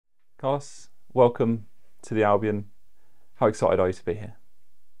Carlos, welcome to the Albion. How excited are you to be here?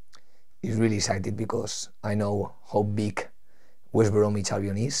 It's really excited because I know how big West Bromwich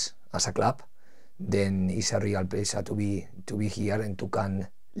Albion is as a club. Then it's a real pleasure to be here and to can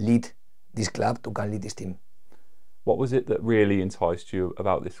lead this club, to can lead this team. What was it that really enticed you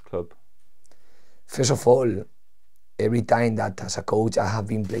about this club? First of all, every time that as a coach I have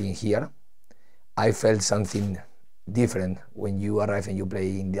been playing here, I felt something different. When you arrive and you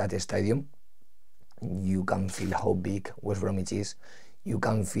play in that stadium, you can feel how big West Bromwich is. You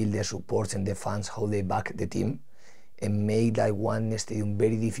can feel the support and the fans, how they back the team, and make that one stadium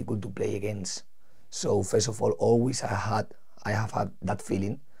very difficult to play against. So first of all, always I have had that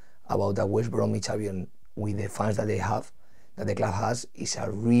feeling about the West Bromwich Albion with the fans that they have, that the club has, is a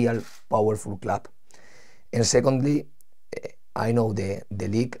real powerful club. And secondly, I know the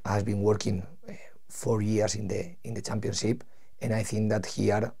league has been working 4 years in the championship, and I think that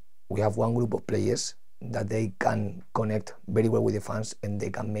here we have one group of players that they can connect very well with the fans and they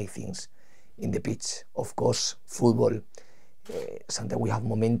can make things in the pitch. Of course, football, sometimes we have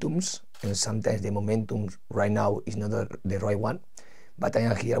momentums, and sometimes the momentum right now is not the right one. But I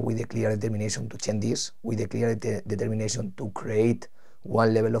am here with a clear determination to change this, with a clear determination to create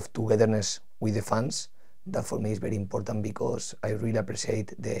one level of togetherness with the fans. That for me is very important because I really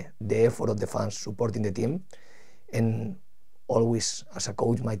appreciate the effort of the fans supporting the team. And always, as a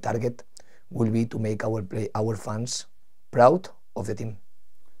coach, my target will be to make our fans proud of the team.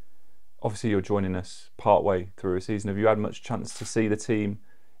 Obviously, you're joining us partway through a season. Have you had much chance to see the team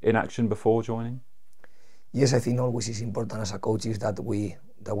in action before joining? Yes, I think always is important as a coach is that we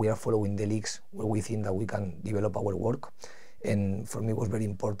are following the leagues where we think that we can develop our work. And for me, it was very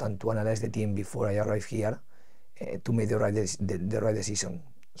important to analyze the team before I arrived here to make the right decision.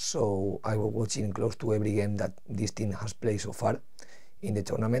 So I was watching close to every game that this team has played so far in the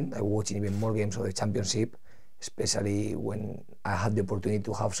tournament. I was watching even more games of the championship, especially when I had the opportunity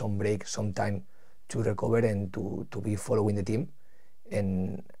to have some break, some time to recover and to be following the team.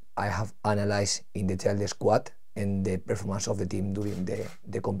 And I have analyzed in detail the squad and the performance of the team during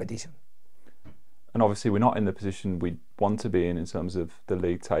the competition. And obviously we're not in the position we want to be in terms of the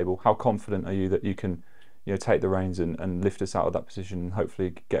league table. How confident are you that you can take the reins and lift us out of that position and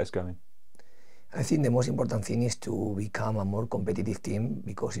hopefully get us going? I think the most important thing is to become a more competitive team,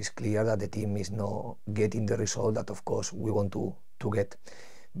 because it's clear that the team is not getting the result that of course we want to get.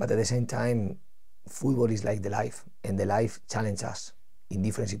 But at the same time, football is like the life, and the life challenges us in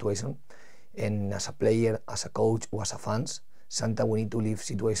different situations. And as a player, as a coach, or as a fans, sometimes we need to live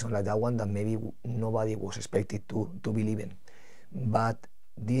situations like that one that maybe nobody was expected to believe in. But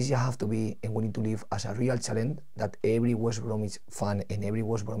this you have to be, and we need to live as a real challenge that every West Bromwich fan and every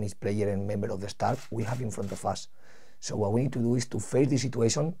West Bromwich player and member of the staff we have in front of us. So what we need to do is to face the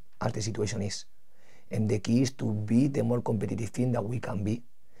situation as the situation is. And the key is to be the more competitive team that we can be,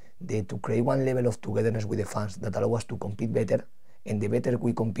 to create one level of togetherness with the fans that allow us to compete better. And the better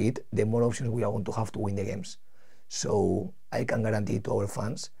we compete, the more options we are going to have to win the games. So I can guarantee to our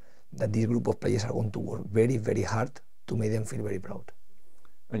fans that this group of players are going to work very, very hard to make them feel very proud.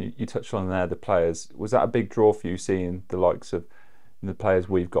 And you touched on there the players. Was that a big draw for you, seeing the likes of the players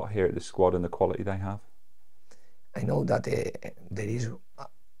we've got here at the squad and the quality they have? I know that there is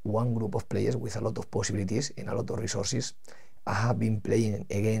one group of players with a lot of possibilities and a lot of resources. I have been playing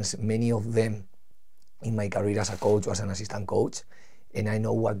against many of them in my career as a coach or as an assistant coach, and I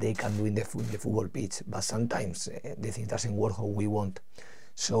know what they can do in the football pitch, but sometimes the thing doesn't work how we want.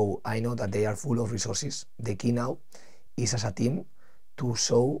 So I know that they are full of resources. The key now is as a team to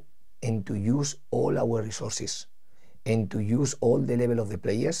show and to use all our resources and to use all the level of the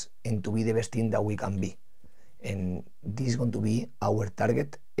players and to be the best team that we can be. And this is going to be our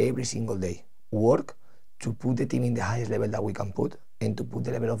target every single day. Work to put the team in the highest level that we can put, and to put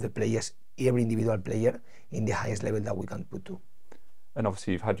the level of the players, every individual player, in the highest level that we can put to. And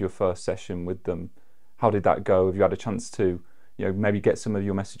obviously you've had your first session with them. How did that go? Have you had a chance to maybe get some of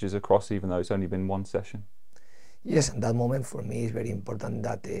your messages across, even though it's only been one session? Yes, and that moment for me is very important,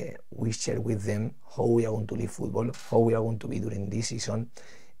 that we share with them how we are going to live football, how we are going to be during this season,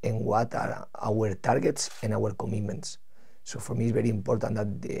 and what are our targets and our commitments. So for me it's very important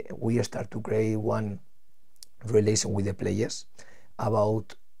that we start to create one relation with the players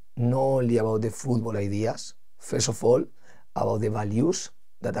about not only about the football ideas, first of all, about the values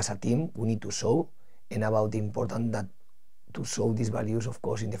that as a team we need to show, and about the importance that to show these values, of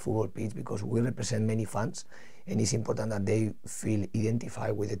course, in the football pitch, because we represent many fans, and it's important that they feel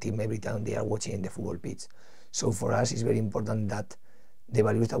identified with the team every time they are watching in the football pitch. So for us, it's very important that the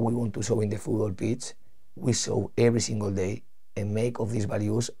values that we want to show in the football pitch, we show every single day, and make of these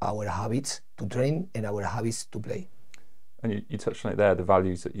values our habits to train and our habits to play. And you touched on it there, the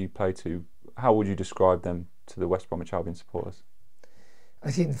values that you play to. How would you describe them to the West Bromwich Albion supporters?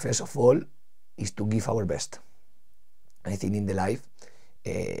 I think first of all is to give our best. I think in the life,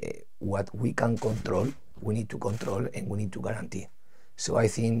 what we can control, we need to control and we need to guarantee. So I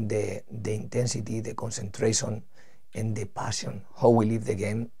think the intensity, the concentration, and the passion, how we live the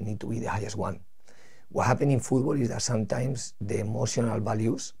game, need to be the highest one. What happens in football is that sometimes the emotional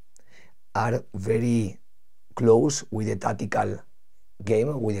values are very close with the tactical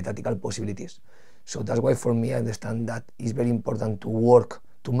game, with the tactical possibilities. So that's why for me I understand that it's very important to work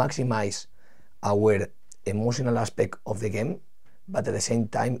to maximize our emotional aspect of the game, but at the same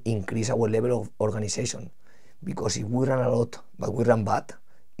time increase our level of organization. Because if we run a lot but we run bad,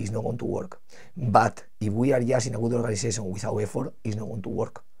 it's not going to work. But if we are just in a good organization without effort, it's not going to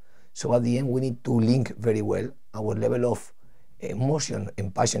work. So at the end we need to link very well our level of emotion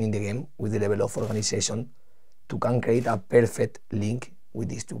and passion in the game with the level of organization to can create a perfect link with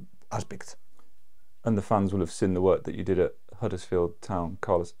these two aspects. And the fans will have seen the work that you did at Huddersfield Town.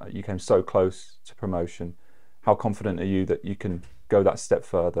 Carlos, you came so close to promotion. How confident are you that you can go that step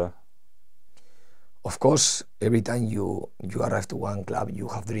further? Of course, every time you arrive to one club, you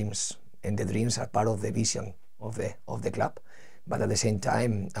have dreams, and the dreams are part of the vision of the club. But at the same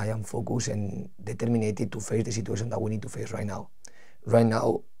time, I am focused and determined to face the situation that we need to face right now. Right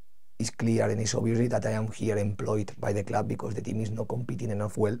now, it's clear and it's obvious that I am here employed by the club because the team is not competing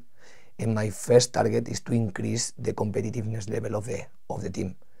enough well. And my first target is to increase the competitiveness level of the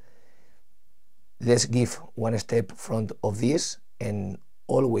team. Let's give one step front of this, and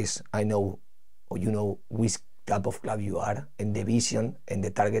always I know, or you know, which type of club you are, and the vision and the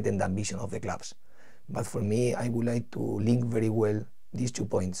target and the ambition of the clubs. But for me, I would like to link very well these 2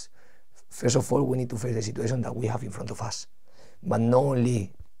 points. First of all, we need to face the situation that we have in front of us. But not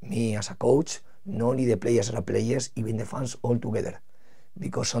only me as a coach, not only the players as players, even the fans all together.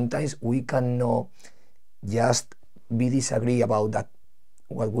 Because sometimes we cannot just be disagree about that,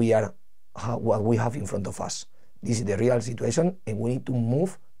 what we have in front of us. This is the real situation, and we need to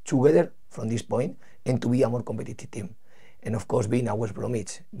move together from this point and to be a more competitive team. And of course, being a West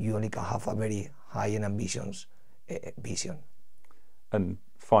Bromwich, you only can have a very high and ambitious vision. And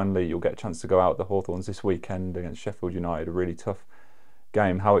finally, you'll get a chance to go out the Hawthorns this weekend against Sheffield United, a really tough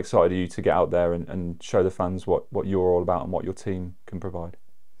game. How excited are you to get out there and show the fans what you're all about and what your team can provide?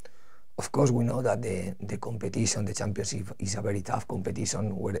 Of course, we know that the competition, the championship, is a very tough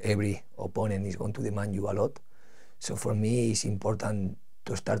competition where every opponent is going to demand you a lot. So for me, it's important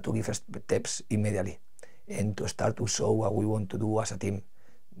to start to give steps immediately and to start to show what we want to do as a team.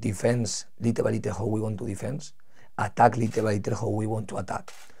 Defense, little by little, how we want to defense. Attack, little by little, how we want to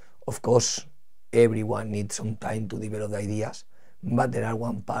attack. Of course, everyone needs some time to develop the ideas, but there are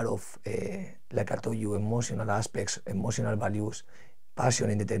one part of, like I told you, emotional aspects, emotional values, passion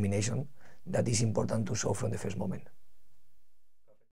and determination that is important to show from the first moment.